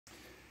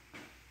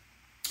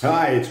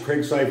Hi, it's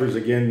Craig Cyphers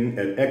again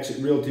at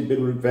Exit Realty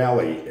Bitterroot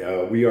Valley.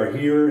 We are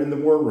here in the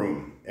war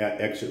room at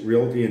Exit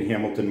Realty in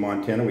Hamilton,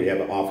 Montana. We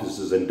have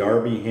offices in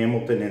Darby,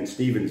 Hamilton, and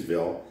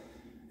Stevensville.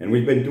 And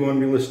we've been doing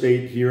real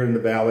estate here in the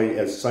Valley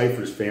as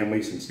Cyphers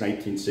family since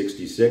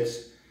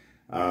 1966.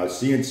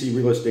 CNC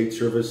Real Estate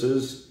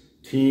Services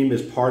team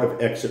is part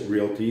of Exit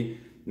Realty.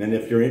 And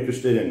if you're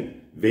interested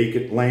in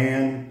vacant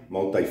land,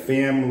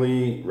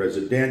 multifamily,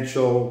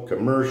 residential,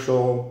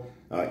 commercial,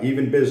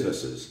 even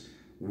businesses,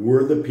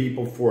 we're the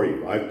people for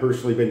you. I've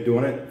personally been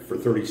doing it for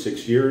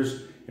 36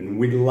 years, and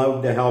we'd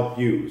love to help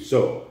you.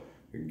 So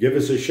give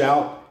us a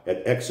shout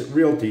at Exit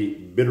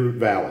Realty, Bitterroot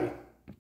Valley.